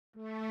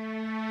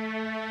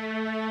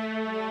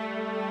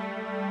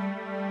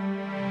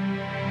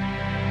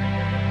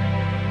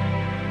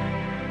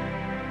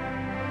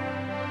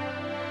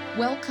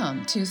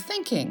Welcome to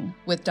Thinking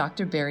with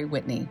Dr. Barry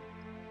Whitney.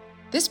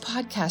 This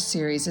podcast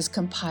series is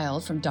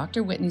compiled from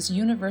Dr. Whitney's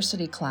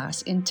university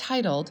class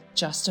entitled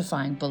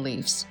Justifying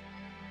Beliefs.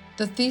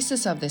 The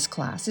thesis of this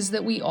class is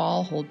that we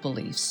all hold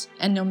beliefs,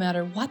 and no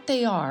matter what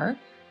they are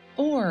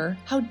or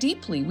how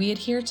deeply we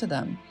adhere to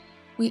them,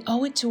 we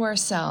owe it to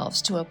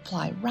ourselves to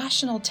apply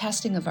rational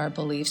testing of our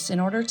beliefs in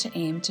order to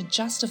aim to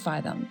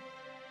justify them.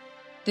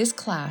 This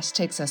class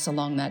takes us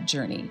along that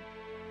journey,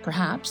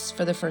 perhaps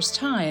for the first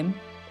time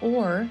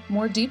or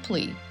more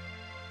deeply.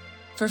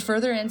 For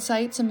further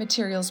insights and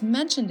materials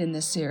mentioned in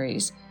this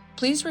series,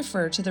 please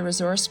refer to the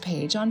resource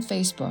page on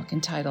Facebook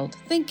entitled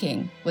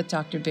Thinking with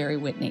Dr. Barry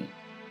Whitney.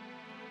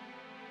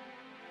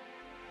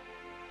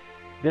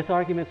 This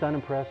argument's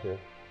unimpressive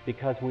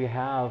because we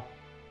have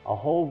a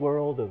whole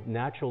world of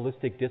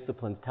naturalistic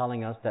disciplines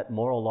telling us that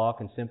moral law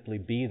can simply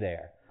be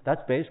there.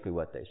 That's basically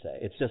what they say.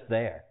 It's just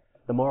there.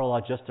 The moral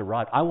law just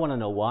arrived. I want to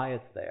know why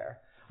it's there.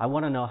 I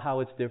want to know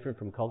how it's different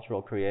from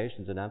cultural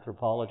creations in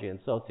anthropology and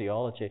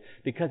sociology,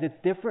 because it's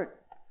different.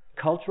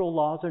 Cultural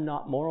laws are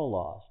not moral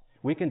laws.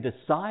 We can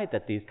decide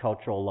that these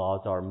cultural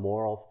laws are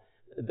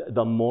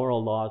the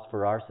moral laws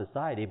for our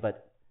society,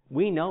 but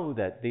we know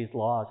that these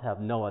laws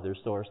have no other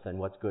source than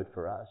what's good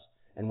for us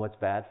and what's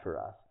bad for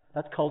us.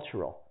 That's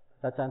cultural.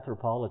 That's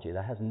anthropology.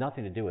 That has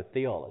nothing to do with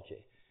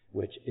theology,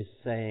 which is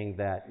saying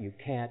that you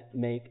can't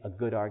make a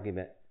good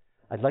argument.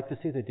 I'd like to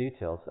see the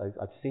details.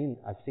 I've seen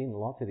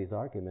lots of these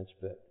arguments,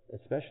 but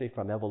especially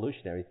from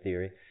evolutionary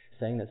theory,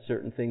 saying that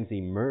certain things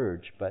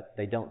emerge, but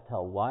they don't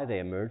tell why they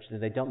emerge, and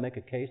they don't make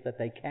a case that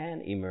they can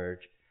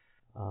emerge.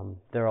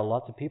 There are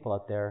lots of people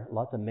out there,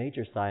 lots of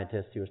major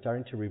scientists who are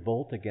starting to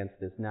revolt against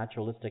this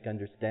naturalistic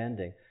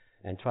understanding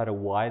and try to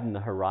widen the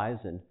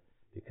horizon,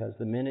 because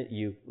the minute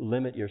you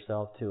limit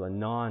yourself to a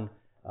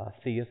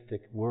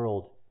non-theistic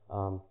world,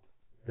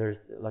 there's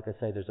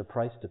a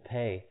price to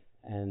pay.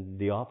 And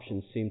the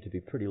options seem to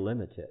be pretty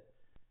limited.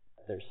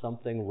 There's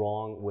something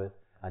wrong with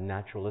a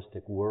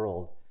naturalistic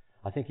world.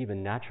 I think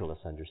even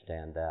naturalists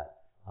understand that.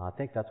 I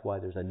think that's why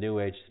there's a New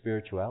Age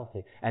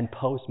spirituality. And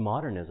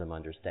postmodernism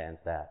understands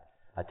that,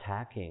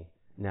 attacking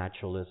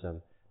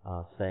naturalism,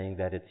 saying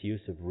that its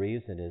use of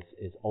reason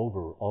is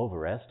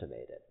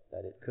overestimated,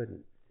 that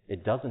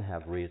it doesn't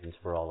have reasons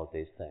for all of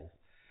these things.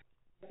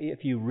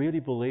 If you really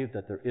believe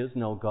that there is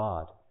no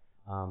God,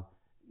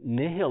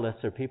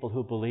 nihilists are people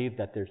who believe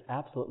that there's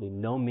absolutely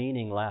no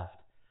meaning left.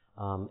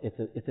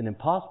 It's an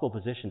impossible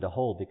position to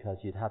hold because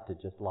you'd have to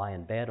just lie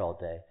in bed all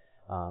day.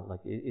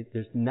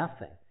 There's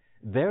nothing.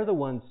 They're the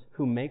ones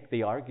who make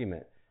the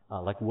argument,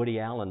 like Woody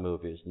Allen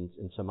movies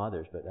and some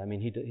others. But I mean,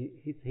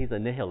 he's a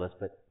nihilist.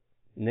 But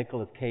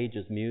Nicolas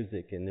Cage's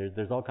music, and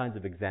there's all kinds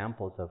of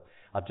examples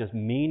of just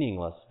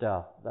meaningless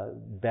stuff.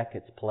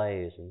 Beckett's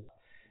plays. And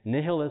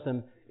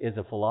nihilism is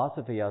a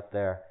philosophy out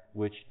there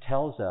which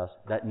tells us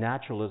that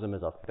naturalism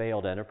is a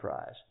failed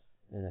enterprise.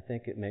 And I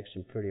think it makes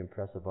some pretty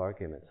impressive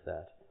arguments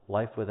that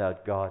life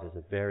without God is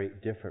a very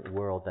different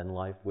world than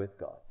life with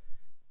God.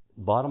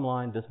 Bottom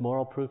line, this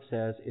moral proof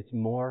says it's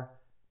more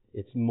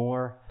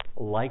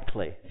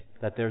likely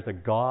that there's a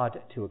God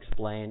to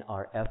explain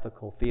our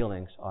ethical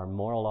feelings, our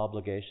moral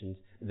obligations,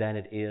 than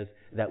it is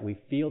that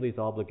we feel these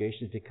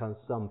obligations because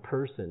some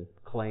person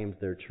claims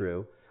they're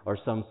true, or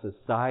some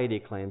society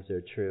claims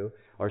they're true,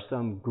 or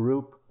some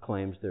group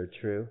claims they're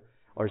true,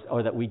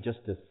 or that we just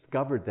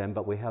discovered them,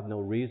 but we have no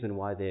reason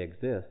why they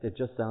exist. It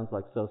just sounds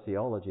like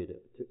sociology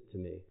to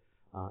me.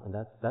 And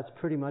that's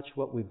pretty much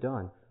what we've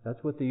done.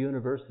 That's what the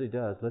university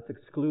does. Let's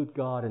exclude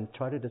God and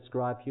try to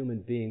describe human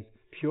beings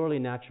purely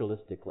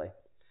naturalistically.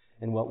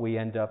 And what we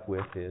end up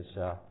with is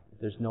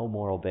there's no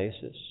moral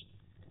basis.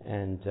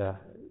 And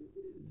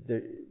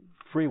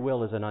free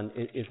will is an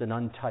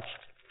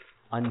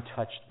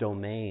untouched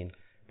domain.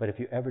 But if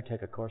you ever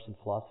take a course in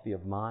philosophy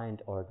of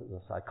mind or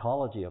the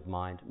psychology of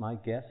mind, my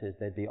guess is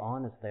they'd be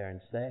honest there and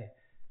say,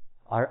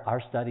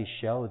 our studies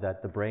show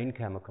that the brain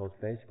chemicals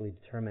basically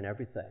determine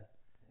everything,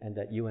 and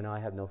that you and I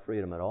have no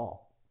freedom at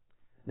all.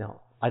 Now,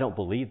 I don't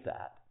believe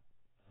that.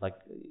 Like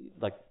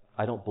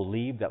I don't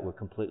believe that we're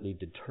completely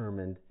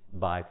determined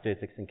by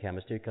physics and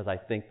chemistry, because I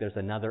think there's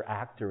another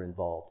actor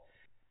involved.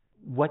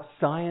 What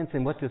science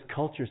and what this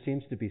culture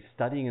seems to be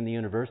studying in the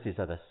universities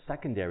are the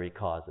secondary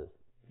causes.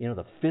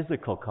 The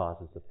physical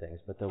causes of things,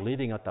 but they're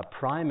leaving out the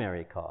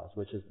primary cause,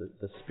 which is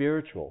the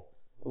spiritual,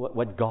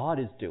 what God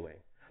is doing.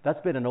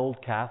 That's been an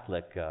old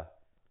Catholic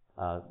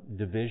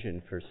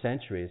division for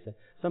centuries.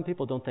 Some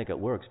people don't think it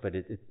works, but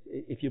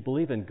if you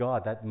believe in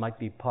God, that might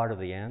be part of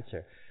the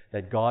answer,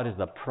 that God is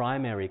the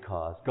primary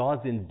cause.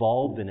 God's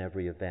involved in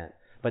every event.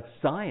 But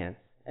science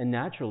and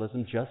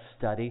naturalism just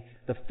study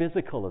the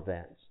physical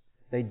events.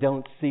 They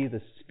don't see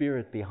the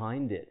spirit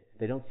behind it.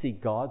 They don't see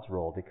God's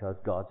role because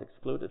God's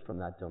excluded from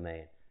that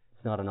domain.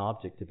 It's not an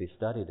object to be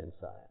studied in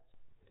science.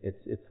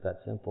 It's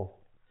that simple.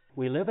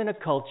 We live in a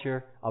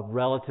culture of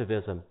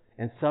relativism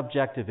and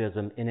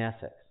subjectivism in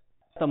ethics.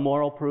 The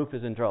moral proof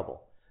is in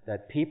trouble.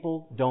 That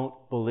people don't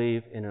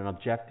believe in an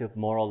objective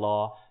moral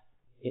law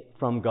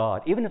from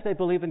God. Even if they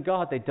believe in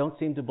God, they don't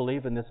seem to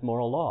believe in this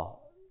moral law.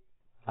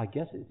 I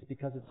guess it's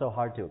because it's so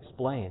hard to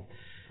explain.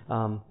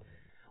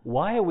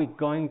 Why are we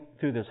going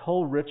through this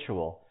whole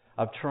ritual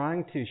of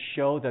trying to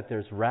show that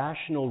there's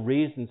rational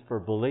reasons for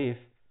belief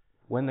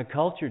when the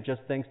culture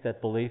just thinks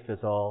that belief is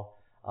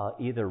all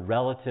either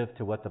relative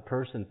to what the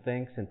person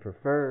thinks and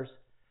prefers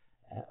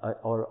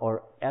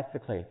or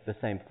ethically the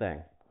same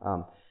thing?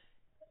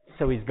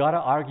 So he's got to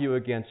argue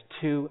against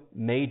two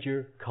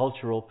major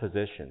cultural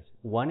positions.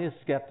 One is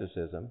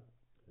skepticism.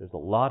 There's a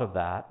lot of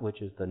that,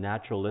 which is the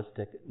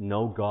naturalistic,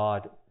 no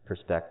God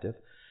perspective.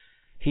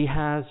 He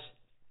has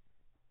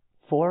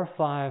 4 or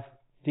 5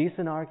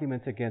 decent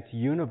arguments against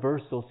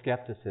universal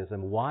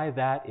skepticism, why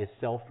that is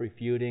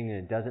self-refuting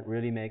and doesn't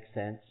really make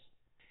sense.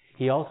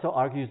 He also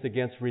argues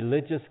against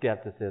religious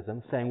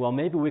skepticism, saying, well,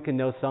 maybe we can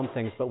know some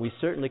things, but we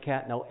certainly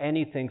can't know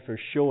anything for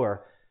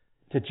sure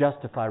to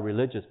justify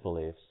religious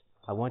beliefs.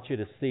 I want you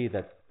to see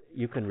that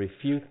you can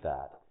refute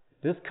that.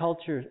 This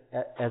culture,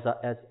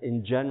 as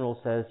in general,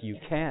 says you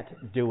can't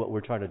do what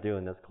we're trying to do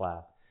in this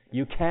class.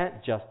 You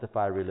can't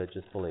justify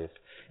religious beliefs.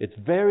 It's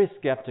very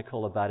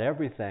skeptical about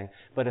everything,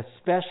 but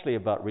especially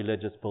about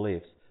religious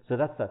beliefs. So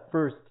that's the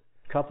first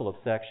couple of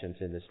sections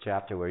in this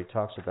chapter where he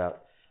talks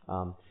about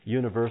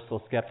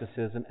universal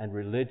skepticism and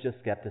religious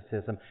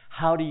skepticism.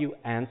 How do you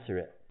answer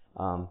it?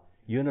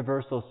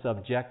 Universal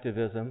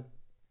subjectivism,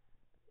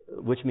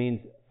 which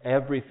means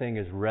everything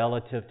is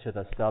relative to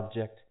the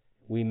subject.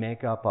 We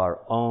make up our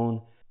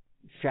own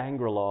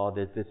Shangri-La,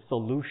 this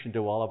solution to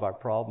all of our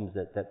problems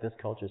that this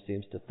culture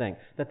seems to think.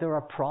 That there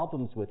are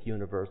problems with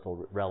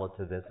universal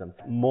relativism,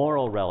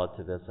 moral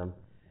relativism,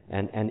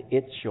 and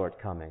its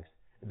shortcomings.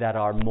 That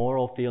our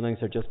moral feelings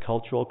are just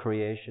cultural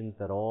creations,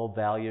 that all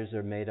values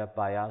are made up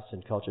by us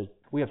and cultures.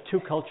 We have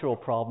 2 cultural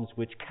problems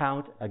which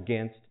count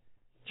against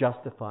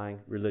justifying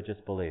religious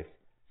belief.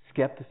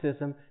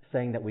 Skepticism,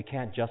 saying that we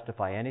can't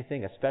justify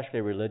anything,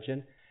 especially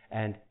religion,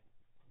 and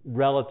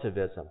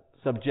relativism,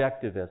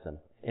 subjectivism,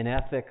 in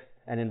ethics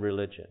and in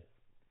religion.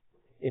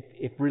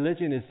 If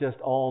religion is just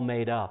all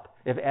made up,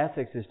 if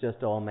ethics is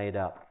just all made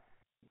up,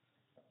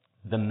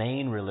 the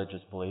main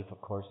religious belief, of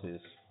course, is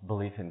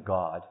belief in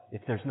God.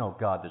 If there's no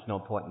God, there's no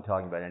point in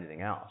talking about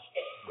anything else,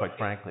 quite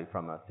frankly,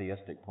 from a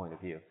theistic point of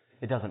view.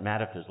 It doesn't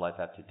matter if there's life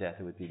after death.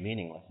 It would be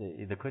meaningless.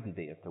 There couldn't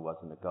be if there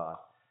wasn't a God.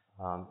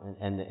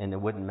 And it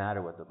wouldn't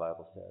matter what the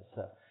Bible says.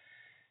 So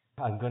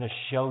I'm going to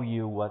show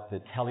you what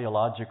the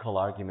teleological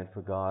argument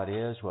for God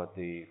is, what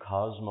the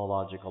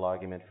cosmological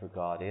argument for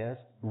God is,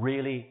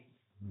 really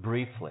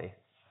briefly.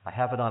 I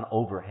have it on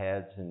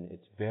overheads, and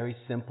it's very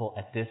simple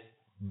at this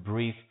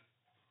brief,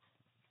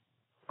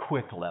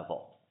 quick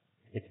level.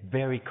 It's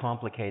very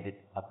complicated,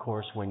 of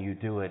course, when you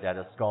do it at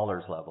a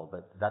scholar's level,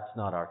 but that's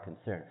not our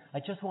concern. I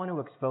just want to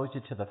expose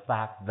you to the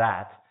fact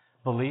that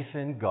belief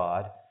in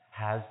God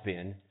has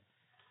been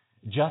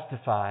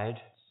justified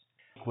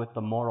with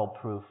the moral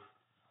proof.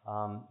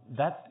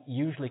 That's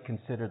usually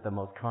considered the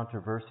most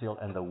controversial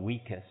and the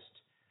weakest.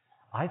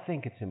 I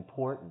think it's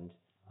important.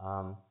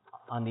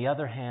 On the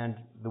other hand,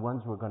 the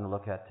ones we're going to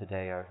look at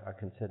today are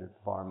considered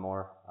far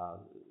more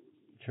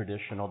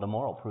traditional. The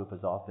moral proof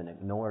is often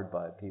ignored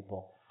by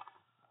people.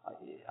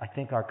 I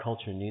think our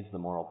culture needs the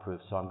moral proof,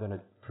 so I'm going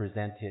to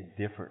present it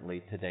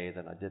differently today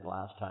than I did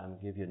last time,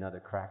 give you another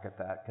crack at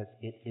that, because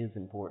it is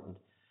important.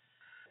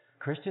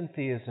 Christian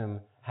theism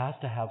has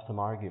to have some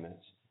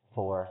arguments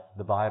for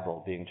the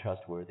Bible being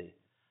trustworthy.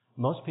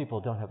 Most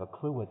people don't have a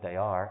clue what they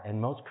are, and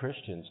most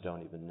Christians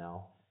don't even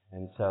know.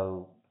 And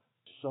so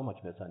much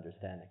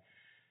misunderstanding.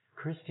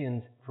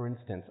 Christians, for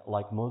instance,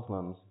 like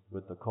Muslims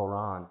with the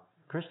Quran,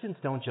 Christians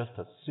don't just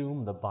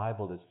assume the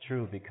Bible is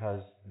true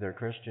because they're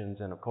Christians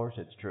and of course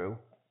it's true.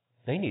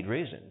 They need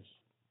reasons.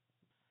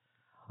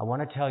 I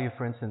want to tell you,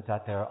 for instance,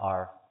 that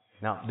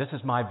now this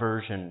is my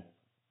version.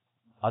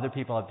 Other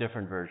people have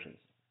different versions.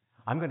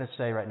 I'm going to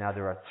say right now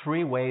there are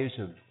 3 ways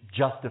of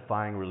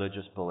justifying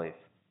religious belief.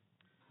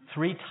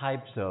 3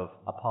 types of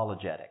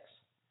apologetics,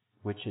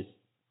 which is,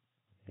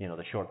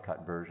 the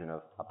shortcut version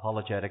of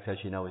apologetics, as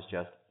you know, is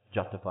just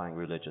justifying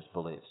religious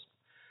beliefs.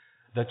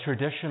 The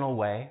traditional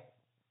way,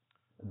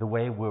 the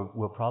way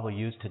we'll probably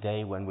use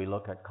today when we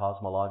look at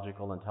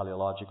cosmological and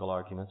teleological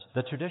arguments,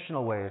 the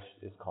traditional way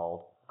is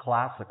called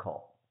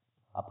classical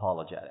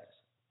apologetics.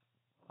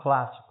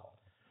 Classical.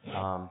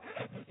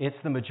 It's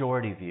the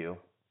majority view.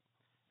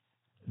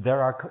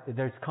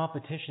 There's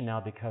competition now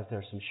because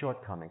there's some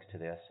shortcomings to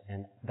this,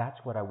 and that's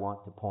what I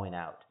want to point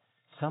out.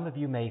 Some of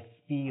you may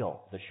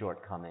feel the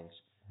shortcomings,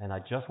 and I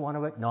just want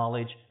to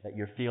acknowledge that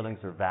your feelings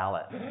are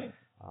valid.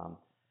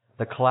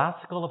 The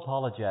classical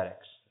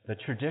apologetics, the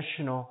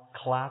traditional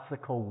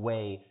classical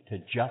way to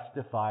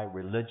justify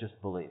religious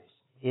beliefs,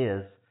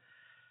 is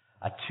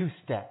a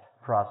 2-step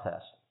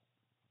process.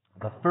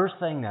 The first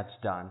thing that's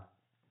done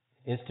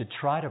is to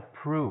try to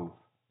prove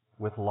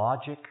with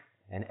logic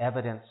and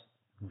evidence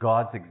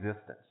God's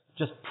existence.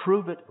 Just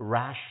prove it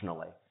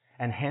rationally.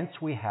 And hence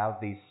we have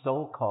these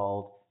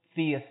so-called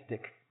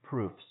theistic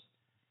proofs,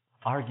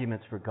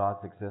 arguments for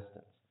God's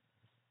existence.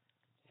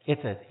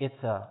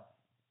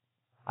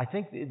 I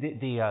think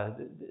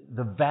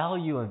the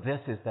value of this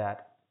is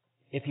that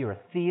if you're a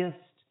theist,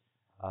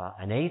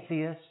 an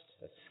atheist,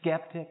 a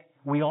skeptic.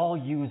 We all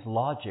use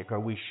logic, or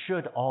we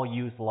should all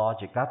use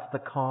logic. That's the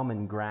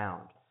common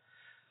ground.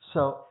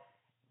 So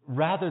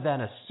rather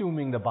than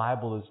assuming the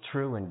Bible is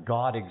true and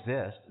God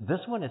exists, this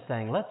one is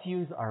saying, let's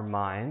use our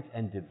minds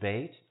and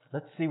debate.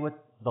 Let's see what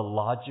the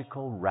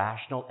logical,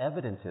 rational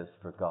evidence is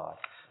for God.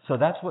 So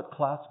that's what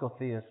classical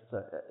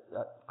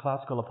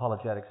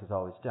apologetics has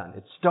always done.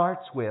 It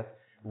starts with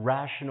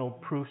rational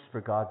proofs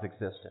for God's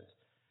existence.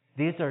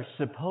 These are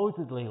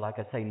supposedly, like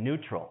I say,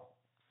 neutral.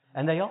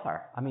 And they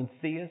are. I mean,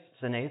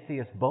 theists and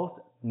atheists both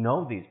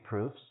know these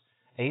proofs.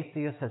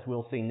 Atheists, as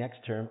we'll see next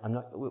term,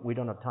 we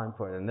don't have time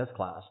for it in this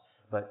class,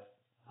 but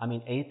I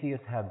mean,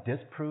 atheists have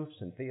disproofs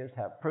and theists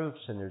have proofs,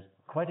 and there's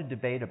quite a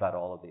debate about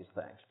all of these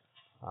things.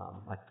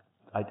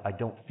 I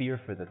don't fear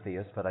for the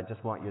theists, but I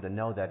just want you to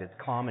know that it's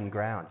common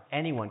ground.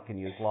 Anyone can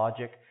use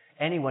logic.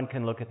 Anyone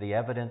can look at the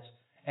evidence.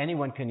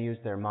 Anyone can use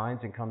their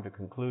minds and come to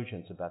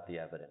conclusions about the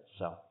evidence.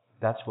 So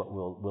that's what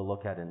we'll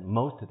look at in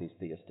most of these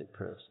theistic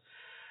proofs.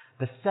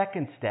 The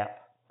second step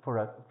for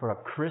a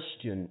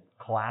Christian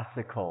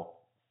classical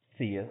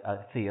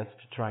theist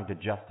trying to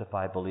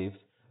justify beliefs,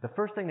 the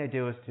first thing they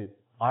do is to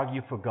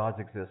argue for God's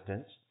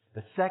existence.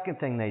 The second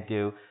thing they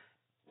do,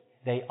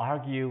 they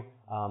argue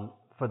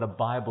for the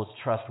Bible's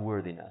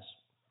trustworthiness,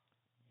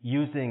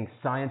 using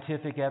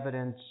scientific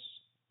evidence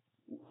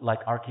like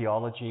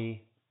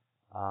archaeology,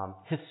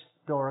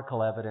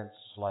 historical evidence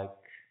like,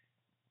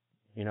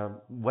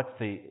 what's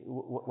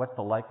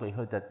the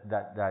likelihood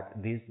that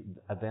these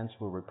events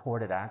were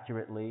reported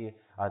accurately?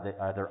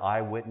 Are there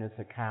eyewitness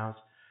accounts?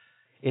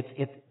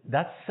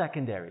 That's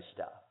secondary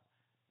stuff.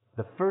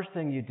 The first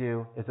thing you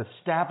do is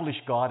establish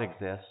God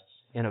exists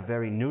in a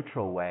very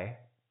neutral way,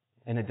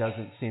 and it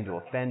doesn't seem to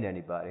offend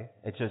anybody.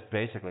 It's just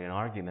basically an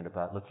argument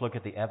about, let's look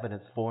at the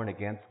evidence for and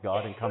against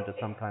God and come to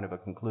some kind of a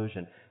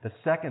conclusion. The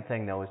second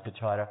thing, though, is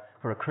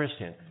for a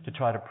Christian, to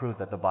try to prove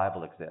that the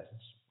Bible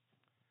exists.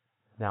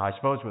 Now, I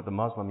suppose with a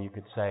Muslim, you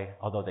could say,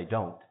 although they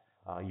don't,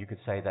 you could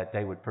say that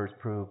they would first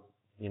prove,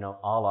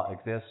 Allah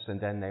exists, and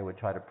then they would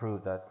try to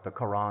prove that the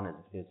Quran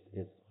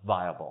is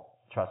viable,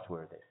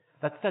 trustworthy.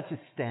 That's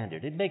just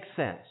standard. It makes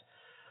sense.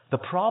 The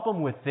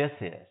problem with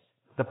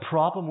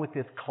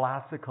this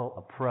classical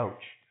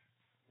approach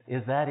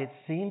is that it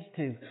seems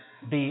to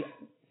be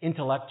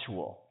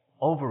intellectual,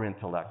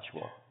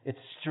 over-intellectual. It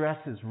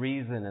stresses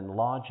reason and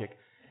logic.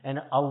 And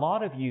a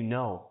lot of you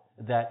know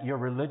that your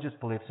religious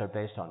beliefs are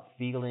based on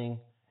feeling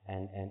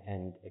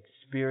and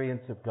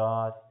experience of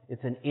God.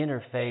 It's an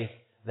inner faith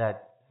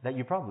that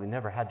you probably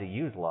never had to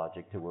use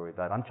logic to worry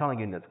about. I'm telling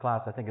you in this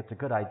class, I think it's a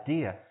good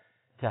idea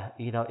to,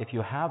 if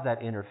you have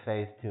that inner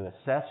faith, to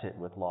assess it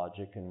with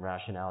logic and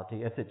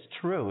rationality. If it's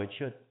true, it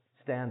should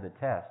stand the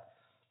test.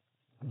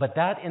 But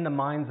that, in the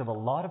minds of a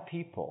lot of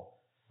people,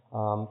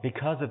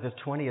 because of this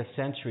 20th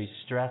century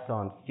stress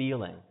on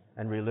feeling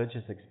and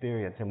religious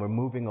experience, and we're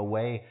moving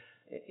away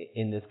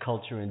in this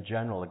culture in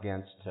general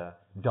against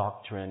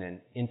doctrine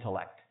and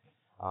intellect.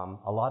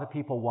 A lot of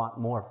people want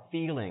more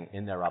feeling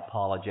in their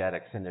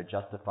apologetics and their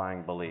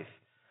justifying belief.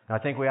 And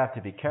I think we have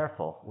to be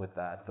careful with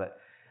that, but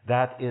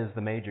that is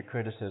the major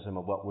criticism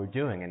of what we're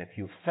doing. And if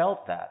you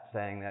felt that,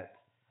 saying that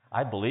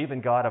I believe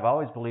in God, I've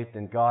always believed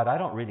in God, I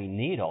don't really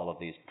need all of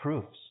these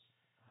proofs.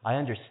 I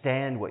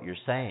understand what you're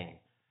saying.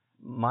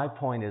 My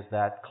point is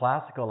that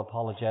classical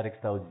apologetics,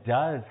 though,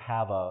 does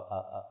have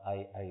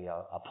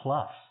a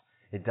plus.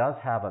 It does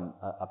have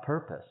a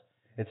purpose.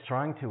 It's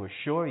trying to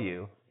assure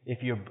you,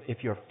 if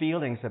your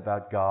feelings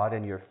about God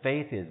and your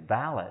faith is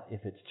valid,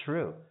 if it's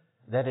true,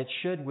 that it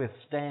should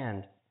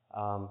withstand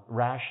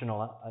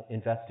rational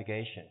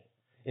investigation.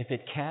 If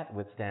it can't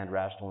withstand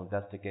rational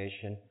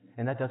investigation,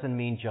 and that doesn't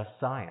mean just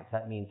science,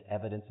 that means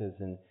evidences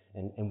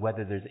and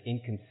whether there's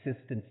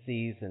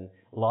inconsistencies and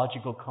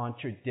logical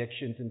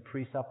contradictions and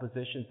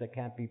presuppositions that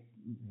can't be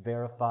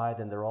verified,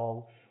 and they're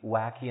all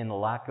wacky, and the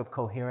lack of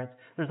coherence.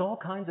 There's all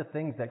kinds of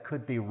things that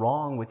could be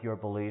wrong with your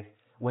belief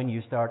when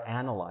you start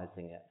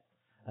analyzing it.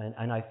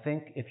 And I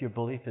think if your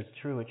belief is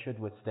true, it should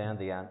withstand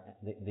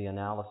the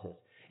analysis.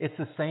 It's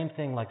the same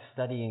thing like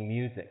studying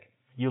music.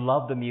 You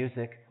love the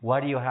music.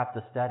 Why do you have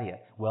to study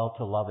it? Well,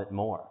 to love it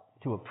more,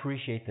 to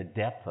appreciate the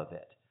depth of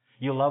it.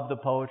 You love the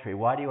poetry.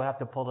 Why do you have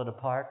to pull it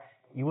apart?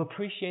 You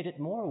appreciate it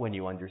more when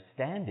you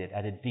understand it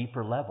at a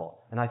deeper level.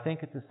 And I think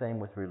it's the same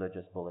with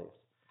religious beliefs.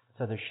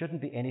 So there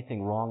shouldn't be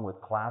anything wrong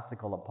with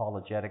classical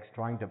apologetics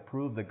trying to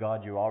prove the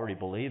God you already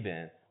believe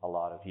in, a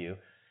lot of you.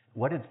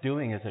 What it's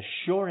doing is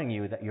assuring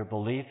you that your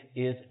belief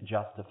is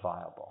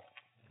justifiable.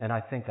 And I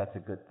think that's a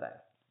good thing.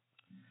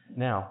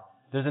 Now,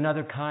 there's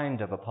another kind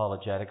of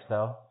apologetics,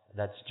 though,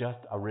 that's just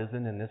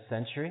arisen in this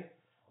century.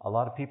 A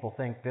lot of people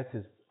think this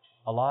is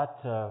a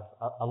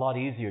lot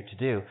easier to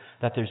do,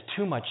 that there's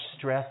too much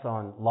stress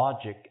on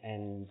logic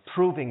and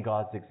proving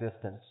God's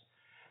existence.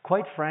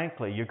 Quite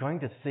frankly, you're going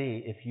to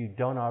see, if you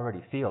don't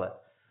already feel it,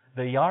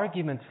 the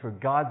arguments for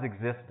God's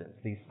existence,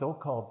 these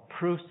so-called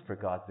proofs for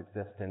God's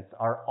existence,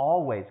 are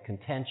always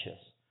contentious.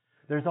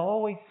 There's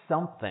always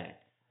something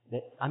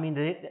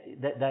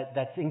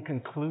that's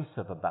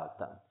inconclusive about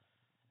them.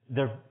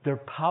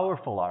 They're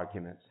powerful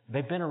arguments.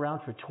 They've been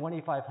around for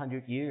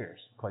 2,500 years,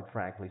 quite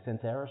frankly, since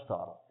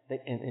Aristotle,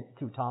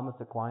 through Thomas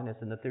Aquinas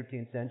in the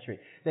 13th century.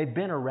 They've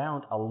been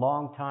around a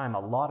long time. A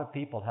lot of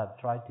people have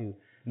tried to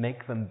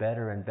make them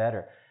better and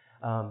better.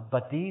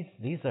 But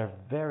these are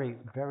very,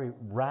 very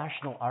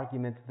rational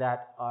arguments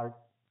that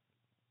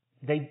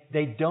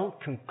they don't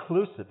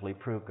conclusively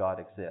prove God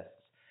exists.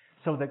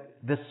 So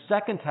the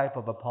second type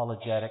of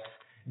apologetics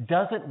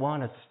doesn't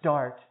want to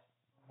start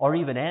or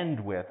even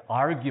end with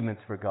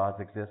arguments for God's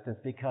existence,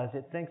 because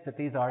it thinks that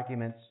these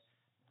arguments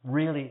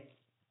really,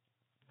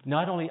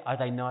 not only are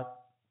they not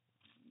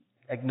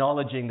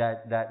acknowledging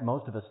that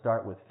most of us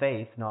start with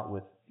faith, not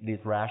with these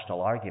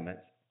rational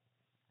arguments,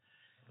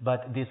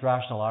 but these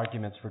rational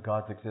arguments for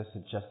God's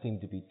existence just seem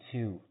to be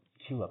too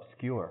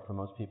obscure for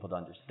most people to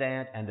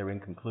understand, and they're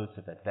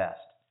inconclusive at best.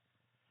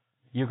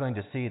 You're going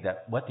to see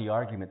that what the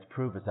arguments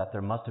prove is that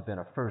there must have been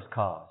a first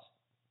cause,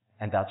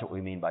 and that's what we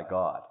mean by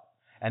God.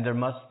 And there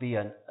must be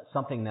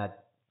something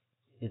that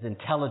is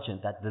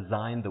intelligent that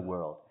designed the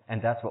world,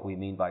 and that's what we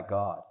mean by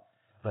God.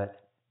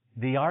 But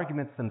the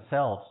arguments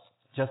themselves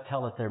just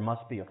tell us there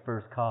must be a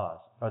first cause,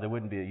 or there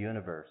wouldn't be a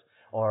universe,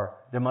 or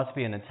there must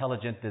be an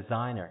intelligent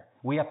designer.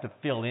 We have to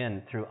fill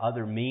in through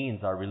other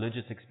means, our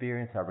religious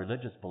experience, our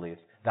religious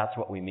beliefs. That's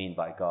what we mean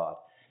by God.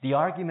 The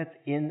arguments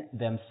in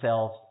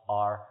themselves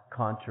are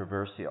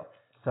controversial.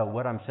 So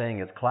what I'm saying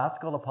is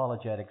classical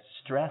apologetics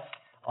stress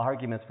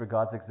arguments for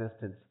God's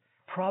existence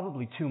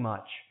probably too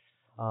much.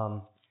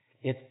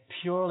 It's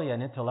purely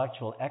an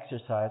intellectual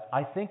exercise.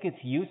 I think it's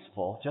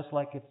useful, just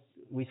like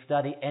we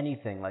study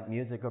anything like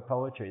music or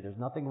poetry. There's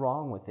nothing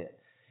wrong with it.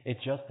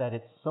 It's just that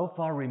it's so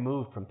far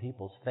removed from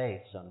people's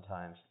faith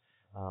sometimes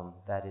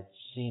that it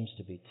seems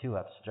to be too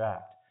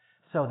abstract.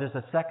 So there's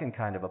a second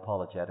kind of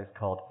apologetics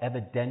called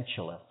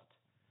evidentialist.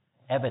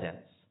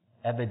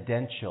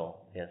 Evidentialist,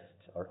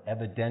 or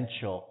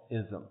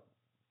evidentialism.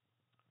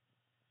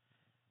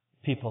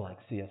 People like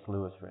C.S.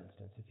 Lewis, for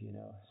instance, if you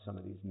know some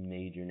of these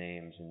major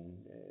names. And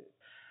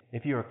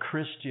if you're a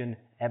Christian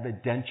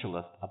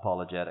evidentialist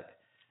apologetic,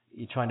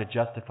 you're trying to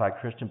justify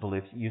Christian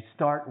beliefs, you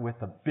start with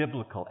the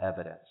biblical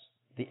evidence,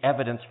 the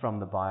evidence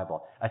from the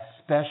Bible,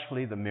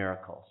 especially the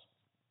miracles.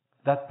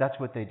 That's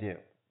what they do.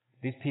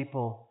 These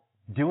people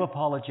do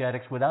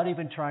apologetics without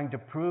even trying to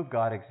prove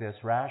God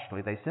exists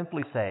rationally. They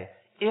simply say,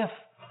 if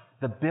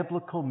the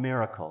biblical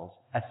miracles,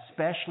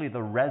 especially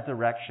the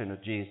resurrection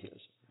of Jesus,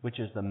 which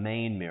is the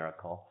main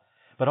miracle,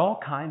 but all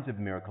kinds of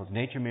miracles,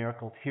 nature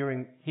miracles,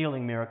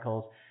 healing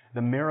miracles,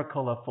 the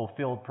miracle of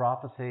fulfilled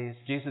prophecies.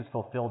 Jesus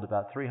fulfilled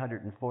about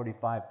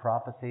 345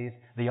 prophecies.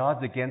 The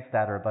odds against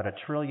that are about 1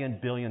 trillion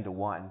billion to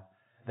 1,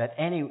 that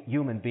any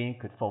human being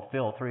could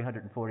fulfill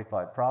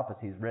 345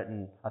 prophecies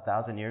written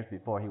 1,000 years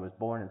before he was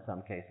born in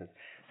some cases.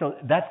 So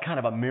that's kind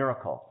of a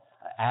miracle,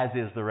 as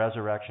is the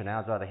resurrection,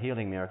 as are the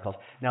healing miracles.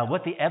 Now,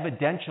 what the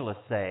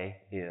evidentialists say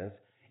is,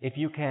 if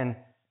you can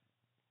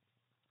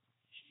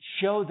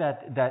show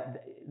that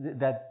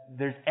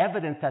there's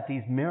evidence that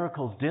these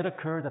miracles did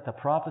occur, that the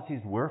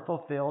prophecies were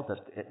fulfilled,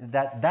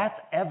 that's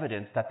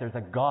evidence that there's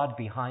a God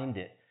behind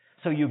it.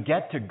 So you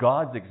get to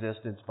God's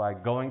existence by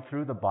going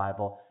through the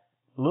Bible,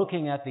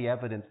 looking at the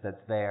evidence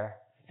that's there,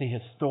 the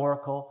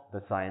historical,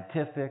 the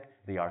scientific,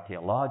 the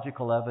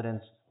archaeological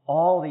evidence,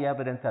 all the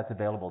evidence that's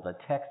available, the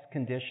text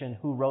condition,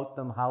 who wrote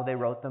them, how they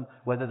wrote them,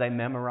 whether they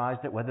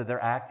memorized it, whether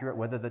they're accurate,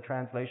 whether the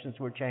translations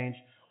were changed.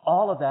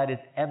 All of that is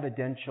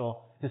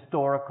evidential,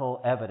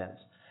 historical evidence.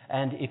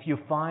 And if you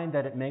find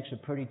that it makes a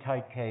pretty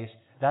tight case,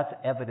 that's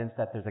evidence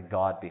that there's a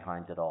God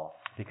behind it all.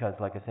 Because,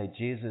 like I say,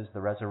 Jesus,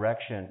 the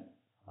resurrection,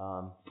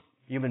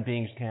 human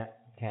beings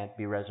can't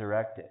be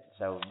resurrected.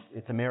 So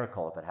it's a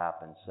miracle if it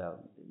happens. So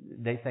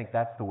they think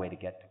that's the way to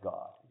get to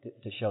God,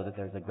 to show that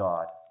there's a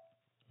God,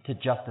 to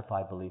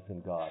justify belief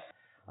in God.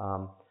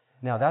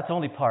 Now, that's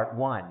only part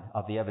one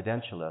of the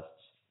evidentialists.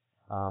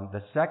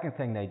 The second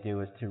thing they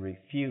do is to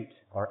refute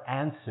or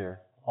answer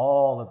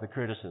all of the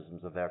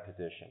criticisms of their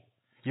position.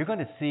 You're going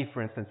to see,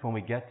 for instance, when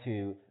we get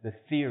to the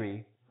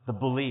theory, the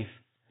belief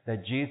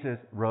that Jesus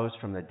rose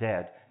from the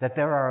dead, that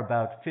there are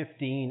about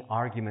 15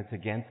 arguments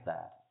against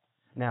that.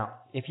 Now,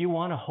 if you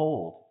want to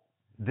hold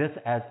this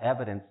as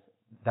evidence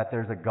that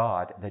there's a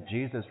God, that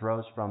Jesus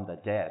rose from the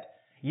dead,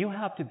 you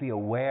have to be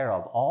aware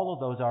of all of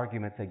those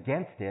arguments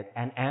against it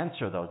and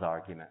answer those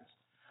arguments.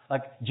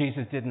 Like,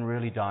 Jesus didn't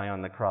really die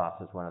on the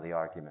cross is one of the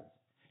arguments.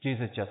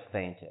 Jesus just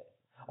fainted.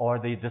 Or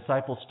the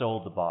disciples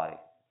stole the body.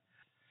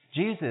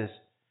 Jesus,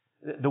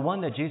 the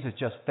one that Jesus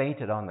just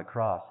fainted on the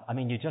cross, I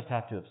mean, you just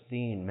have to have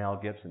seen Mel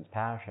Gibson's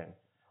Passion,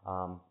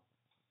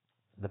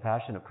 the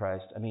Passion of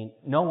Christ. I mean,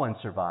 no one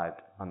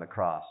survived on the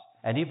cross.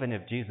 And even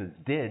if Jesus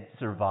did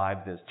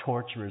survive this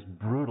torturous,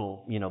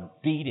 brutal,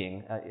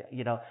 beating,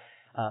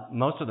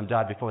 most of them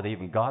died before they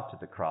even got to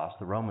the cross.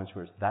 The Romans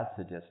were that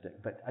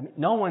sadistic. But I mean,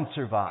 no one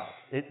survived.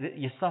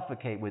 You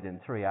suffocate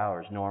within 3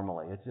 hours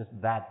normally. It's just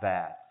that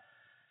bad.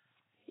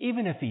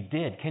 Even if he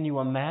did, can you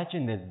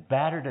imagine this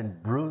battered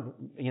and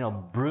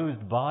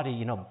bruised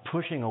body,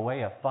 pushing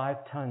away a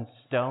 5-ton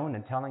stone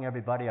and telling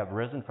everybody I've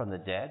risen from the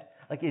dead?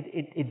 Like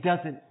it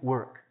doesn't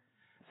work.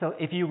 So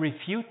if you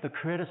refute the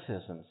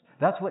criticisms,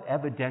 that's what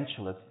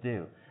evidentialists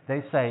do.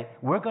 They say,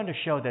 we're going to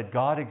show that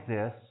God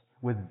exists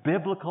with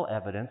biblical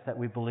evidence that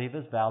we believe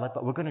is valid,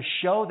 but we're going to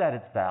show that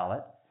it's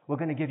valid. We're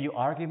going to give you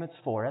arguments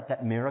for it,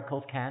 that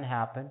miracles can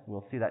happen.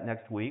 We'll see that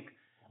next week.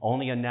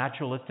 Only a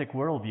naturalistic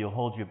worldview will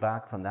hold you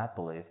back from that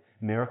belief.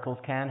 Miracles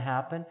can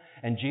happen,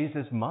 and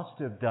Jesus must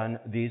have done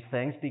these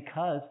things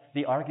because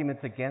the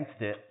arguments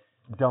against it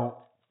don't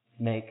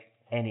make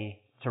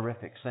any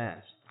terrific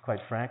sense. Quite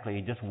frankly,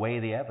 you just weigh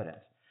the evidence.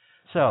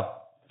 So,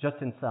 just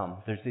in sum,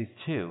 there's these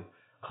two.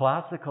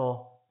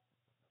 Classical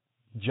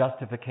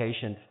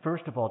justification,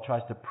 first of all,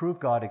 tries to prove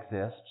God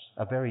exists,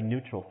 a very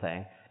neutral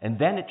thing, and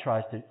then it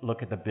tries to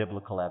look at the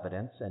biblical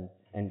evidence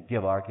and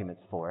give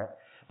arguments for it.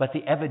 But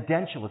the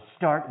evidentialists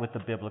start with the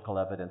biblical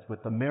evidence,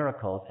 with the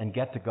miracles, and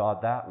get to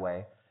God that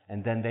way,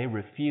 and then they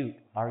refute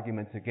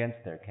arguments against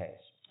their case,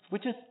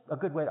 which is a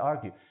good way to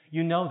argue.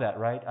 You know that,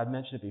 right? I've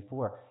mentioned it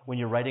before. When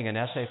you're writing an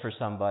essay for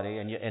somebody,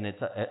 and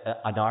it's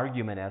an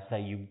argument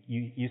essay,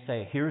 you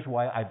say, here's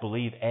why I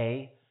believe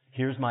A,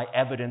 here's my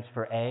evidence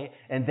for A,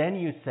 and then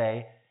you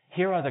say,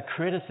 here are the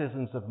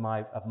criticisms of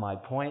my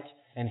point,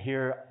 and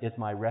here is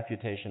my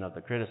refutation of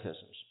the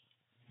criticisms.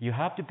 You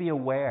have to be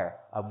aware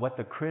of what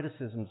the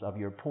criticisms of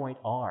your point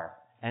are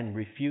and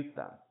refute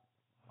them.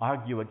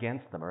 Argue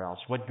against them, or else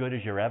what good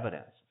is your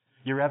evidence?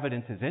 Your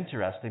evidence is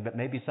interesting, but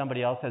maybe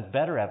somebody else has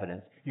better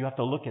evidence. You have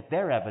to look at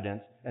their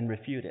evidence and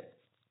refute it.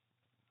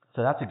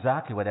 So that's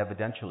exactly what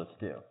evidentialists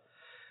do.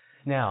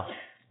 Now,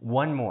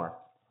 one more.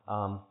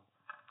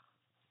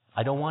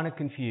 I don't want to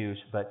confuse,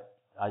 but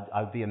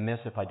I'd be amiss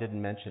if I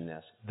didn't mention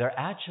this. There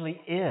actually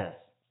is,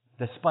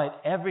 despite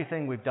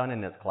everything we've done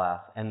in this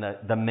class, and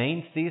the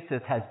main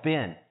thesis has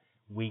been,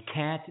 we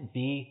can't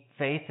be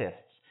faithists.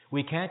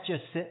 We can't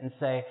just sit and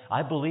say,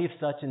 I believe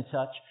such and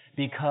such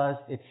because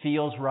it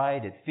feels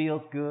right, it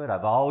feels good,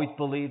 I've always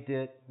believed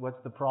it.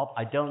 What's the problem?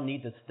 I don't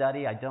need to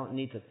study, I don't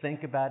need to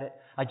think about it,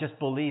 I just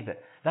believe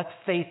it. That's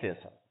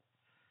faithism.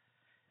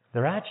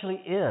 There actually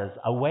is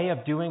a way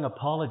of doing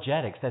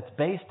apologetics that's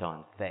based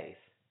on faith.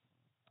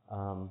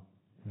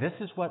 This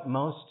is what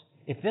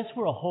if this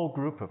were a whole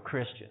group of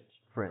Christians,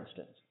 for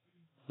instance,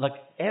 like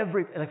if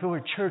it were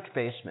a church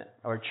basement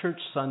or a church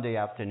Sunday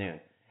afternoon,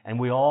 and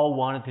we all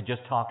wanted to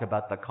just talk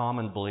about the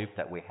common belief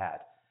that we had,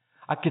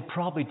 I could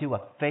probably do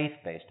a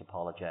faith-based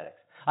apologetics.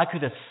 I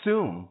could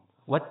assume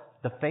what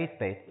the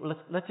faith-based,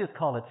 let's just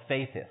call it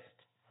faithist,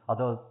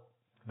 although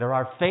there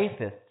are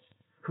faithists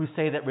who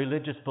say that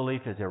religious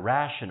belief is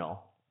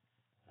irrational,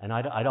 and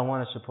I don't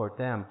want to support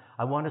them.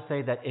 I want to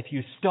say that if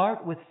you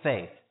start with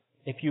faith,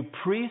 if you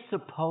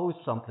presuppose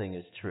something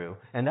is true,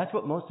 and that's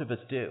what most of us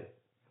do,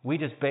 we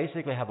just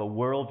basically have a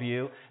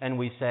worldview, and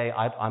we say,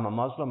 I'm a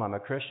Muslim, I'm a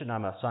Christian,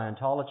 I'm a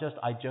Scientologist,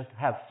 I just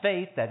have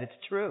faith that it's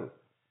true.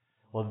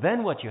 Well,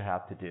 then what you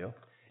have to do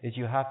is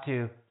you have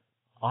to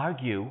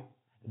argue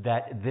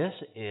that this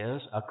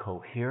is a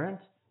coherent,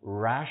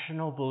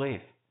 rational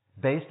belief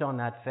based on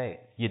that faith.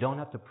 You don't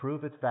have to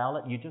prove it's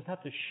valid. You just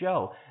have to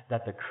show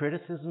that the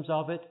criticisms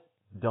of it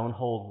don't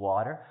hold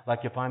water. Like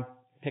if I'm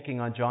picking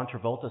on John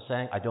Travolta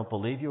saying, I don't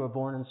believe you were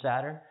born in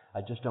Saturn. I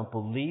just don't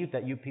believe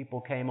that you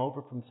people came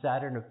over from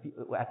Saturn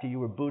after you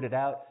were booted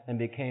out and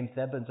became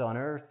Thebans on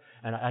Earth.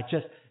 And I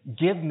just,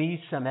 give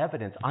me some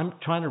evidence. I'm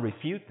trying to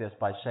refute this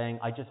by saying,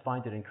 I just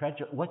find it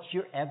incredible. What's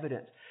your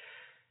evidence?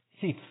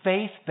 See,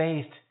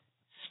 faith-based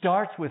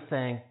starts with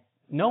saying,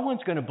 no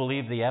one's going to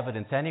believe the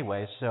evidence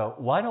anyway, so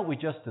why don't we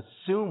just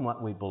assume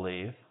what we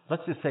believe?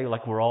 Let's just say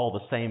like we're all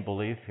the same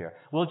belief here.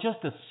 We'll just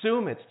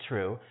assume it's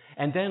true,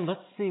 and then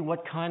let's see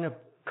what kind of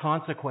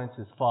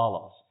consequences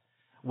follows.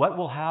 What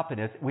will happen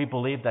is we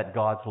believe that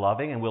God's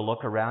loving, and we'll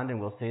look around and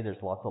we'll see there's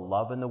lots of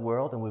love in the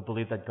world, and we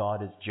believe that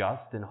God is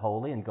just and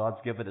holy, and God's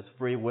given us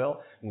free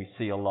will, and we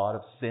see a lot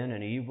of sin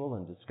and evil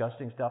and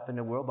disgusting stuff in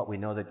the world, but we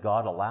know that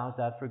God allows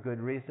that for good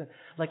reason.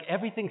 Like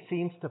everything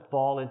seems to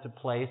fall into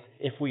place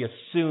if we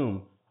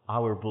assume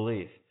our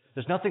belief.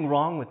 There's nothing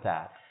wrong with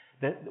that.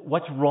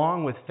 What's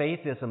wrong with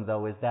faithism,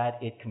 though, is that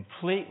it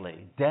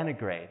completely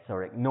denigrates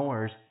or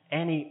ignores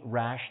any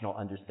rational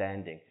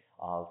understanding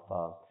of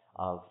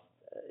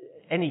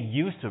any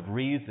use of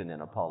reason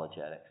in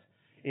apologetics.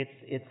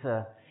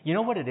 You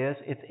know what it is?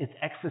 It's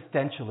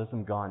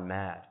existentialism gone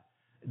mad.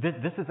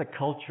 This is a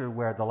culture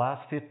where the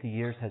last 50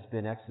 years has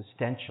been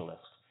existentialist,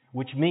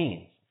 which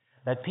means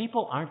that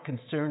people aren't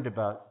concerned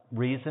about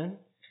reason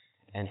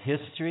and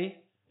history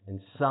and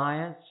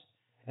science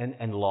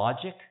and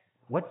logic.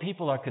 What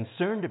people are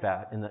concerned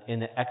about in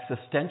the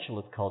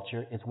existentialist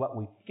culture is what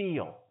we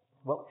feel.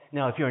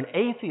 Now, if you're an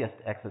atheist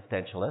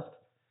existentialist,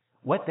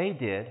 what they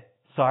did,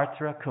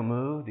 Sartre,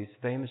 Camus, these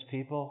famous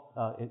people,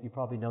 you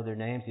probably know their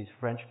names, these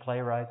French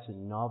playwrights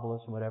and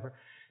novelists and whatever.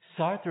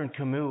 Sartre and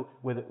Camus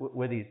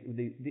were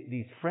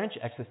these French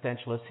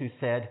existentialists who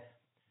said,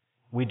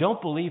 we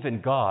don't believe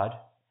in God,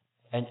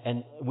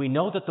 and we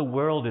know that the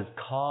world is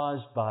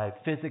caused by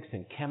physics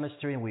and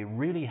chemistry, and we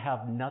really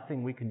have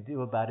nothing we can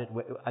do about it.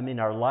 I mean,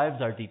 our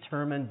lives are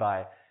determined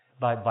by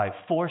by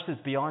forces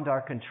beyond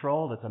our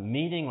control. It's a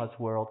meaningless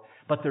world.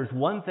 But there's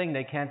one thing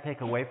they can't take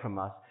away from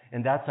us,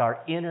 and that's our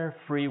inner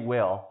free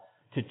will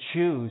to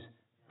choose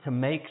to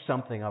make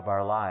something of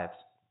our lives.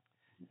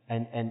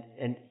 And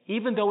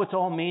even though it's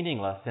all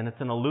meaningless and it's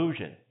an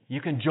illusion,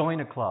 you can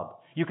join a club.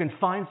 You can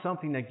find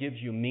something that gives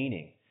you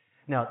meaning.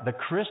 Now, the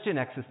Christian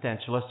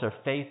existentialists are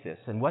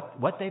faithists, and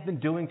what they've been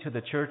doing to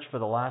the church for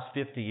the last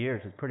 50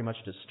 years is pretty much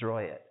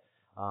destroy it.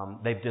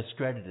 They've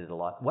discredited it a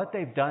lot. What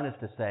they've done is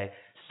to say,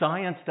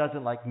 science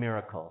doesn't like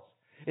miracles.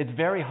 It's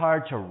very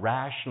hard to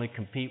rationally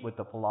compete with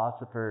the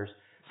philosophers.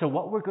 So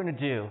what we're going to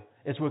do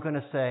is we're going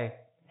to say,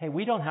 hey,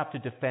 we don't have to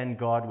defend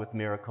God with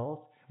miracles.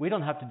 We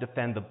don't have to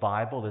defend the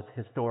Bible as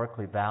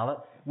historically valid.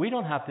 We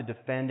don't have to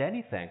defend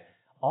anything.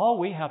 All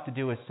we have to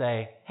do is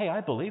say, hey,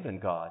 I believe in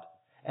God.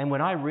 And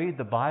when I read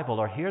the Bible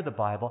or hear the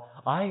Bible,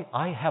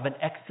 I have an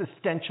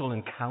existential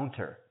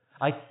encounter.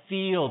 I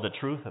feel the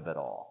truth of it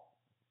all.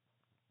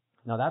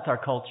 Now, that's our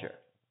culture.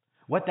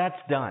 What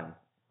that's done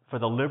for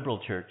the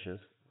liberal churches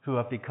who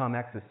have become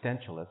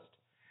existentialists,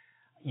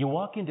 you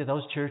walk into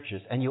those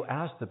churches and you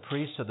ask the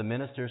priests or the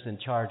ministers in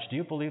charge, do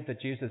you believe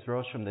that Jesus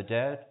rose from the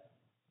dead?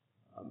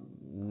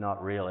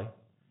 Not really.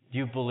 Do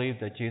you believe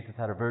that Jesus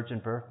had a virgin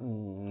birth?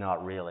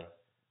 Not really.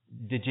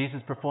 Did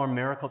Jesus perform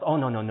miracles? Oh,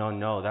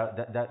 no.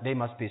 That they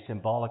must be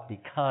symbolic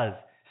because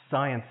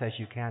science says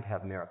you can't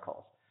have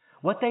miracles.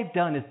 What they've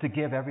done is to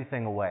give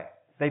everything away.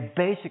 They've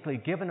basically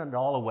given it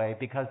all away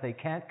because they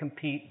can't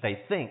compete, they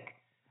think,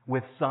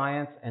 with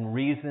science and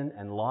reason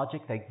and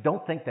logic. They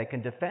don't think they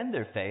can defend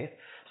their faith.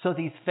 So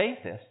these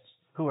faithists,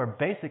 who are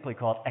basically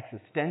called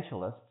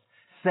existentialists,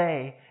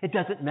 say it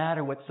doesn't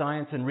matter what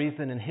science and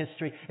reason and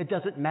history, it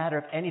doesn't matter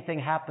if anything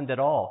happened at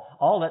all.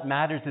 All that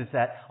matters is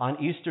that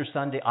on Easter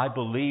Sunday, I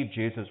believe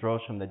Jesus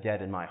rose from the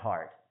dead in my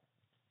heart.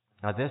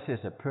 Now, this is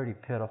a pretty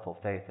pitiful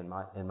faith in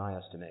my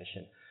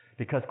estimation.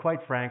 Because quite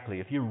frankly,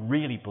 if you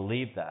really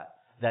believe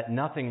that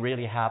nothing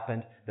really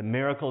happened, the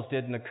miracles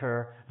didn't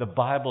occur, the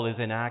Bible is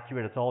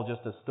inaccurate, it's all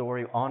just a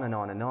story, on and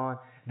on and on.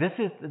 This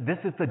is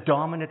the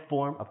dominant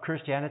form of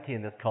Christianity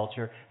in this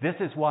culture. This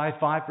is why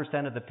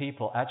 5% of the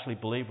people actually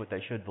believe what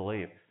they should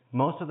believe.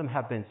 Most of them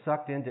have been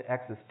sucked into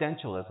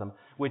existentialism,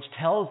 which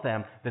tells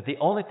them that the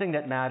only thing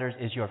that matters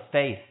is your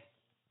faith.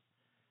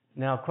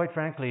 Now, quite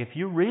frankly, if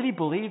you really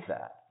believe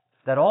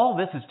that all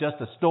this is just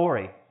a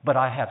story, but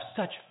I have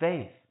such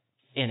faith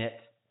in it,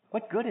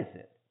 what good is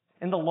it?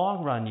 In the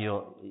long run,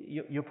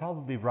 you'll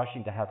probably be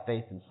rushing to have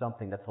faith in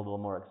something that's a little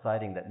more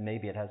exciting, that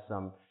maybe it has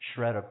some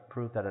shred of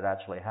proof that it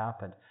actually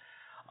happened.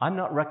 I'm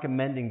not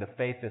recommending the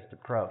faithist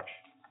approach.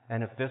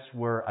 And if this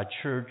were a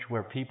church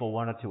where people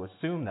wanted to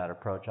assume that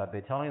approach, I'd be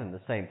telling them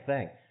the same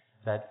thing,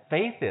 that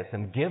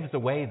faithism gives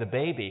away the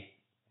baby.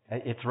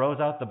 It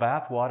throws out the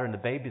bathwater and the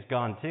baby's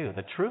gone too.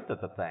 The truth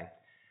of the thing.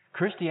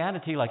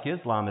 Christianity, like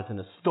Islam, is an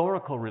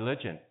historical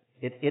religion.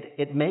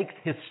 It makes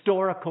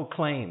historical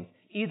claims.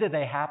 Either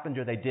they happened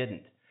or they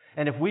didn't.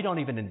 And if we don't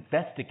even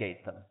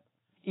investigate them,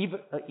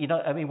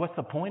 what's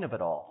the point of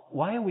it all?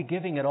 Why are we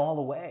giving it all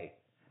away?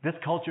 This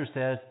culture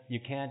says you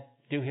can't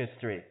do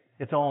history.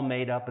 It's all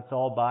made up. It's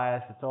all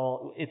biased.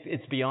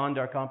 It's beyond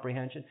our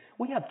comprehension.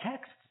 We have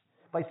texts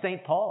by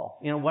St. Paul,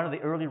 one of the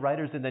early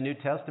writers in the New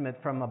Testament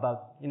from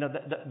about,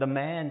 the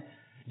man,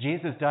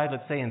 Jesus died,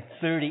 let's say, in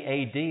 30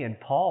 A.D., and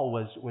Paul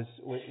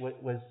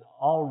was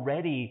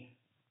already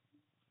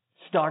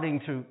starting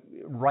to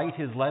write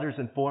his letters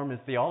and form his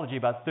theology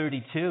about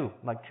 32,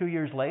 like 2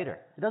 years later.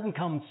 It doesn't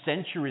come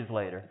centuries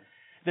later.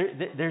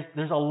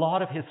 There's a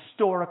lot of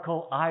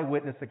historical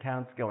eyewitness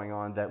accounts going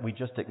on that we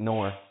just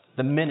ignore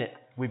the minute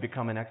we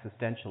become an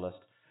existentialist.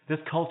 This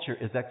culture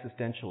is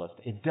existentialist.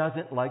 It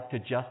doesn't like to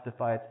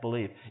justify its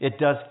belief. It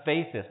does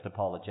faithist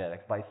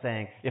apologetics by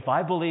saying, if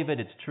I believe it,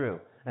 it's true.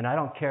 And I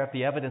don't care if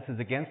the evidence is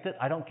against it.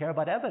 I don't care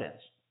about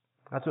evidence.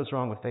 That's what's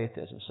wrong with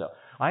faithism. So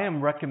I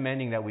am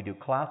recommending that we do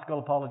classical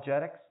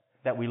apologetics,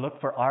 that we look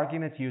for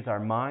arguments, use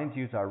our minds,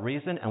 use our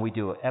reason, and we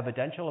do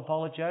evidential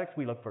apologetics.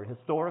 We look for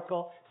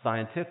historical,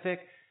 scientific,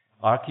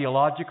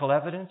 archaeological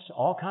evidence,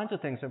 all kinds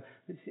of things.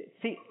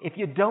 See, if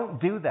you don't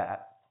do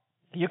that,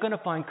 you're going to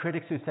find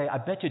critics who say, I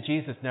bet you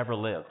Jesus never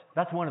lived.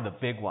 That's one of the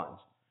big ones.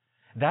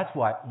 That's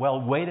why,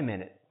 well, wait a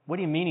minute. What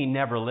do you mean he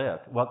never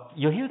lived? Well,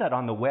 you'll hear that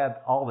on the web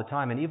all the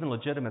time, and even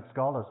legitimate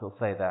scholars will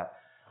say that.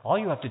 All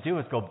you have to do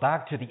is go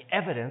back to the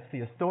evidence,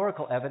 the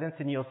historical evidence,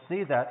 and you'll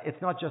see that it's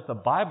not just the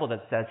Bible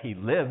that says he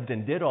lived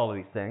and did all of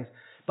these things,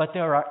 but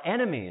there are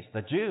enemies,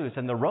 the Jews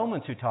and the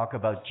Romans, who talk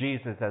about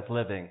Jesus as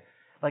living.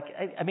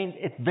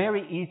 It's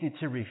very easy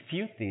to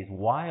refute these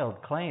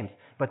wild claims,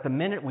 but the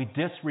minute we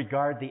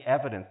disregard the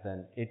evidence,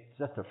 then it's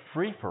just a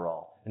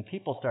free-for-all. And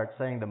people start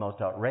saying the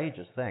most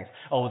outrageous things.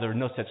 Oh, there are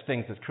no such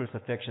things as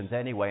crucifixions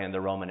anyway in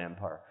the Roman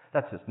Empire.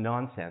 That's just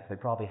nonsense. They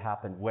probably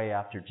happened way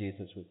after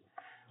Jesus was...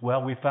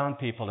 Well, we found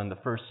people in the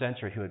first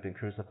century who had been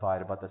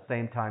crucified about the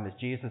same time as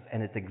Jesus,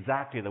 and it's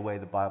exactly the way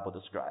the Bible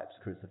describes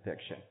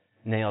crucifixion.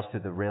 Nails to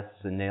the wrists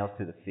and nails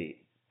to the feet.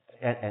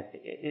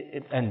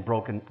 And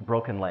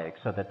broken legs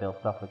so that they'll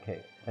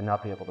suffocate and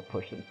not be able to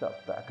push themselves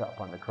back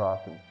up on the cross.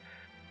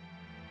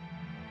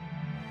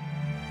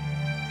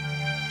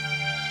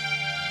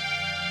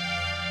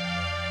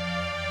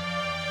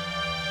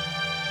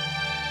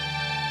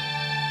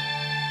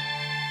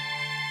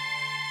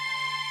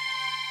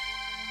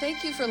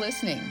 Thank you for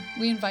listening.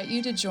 We invite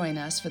you to join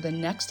us for the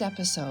next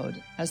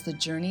episode as the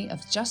journey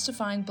of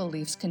justifying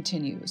beliefs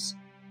continues.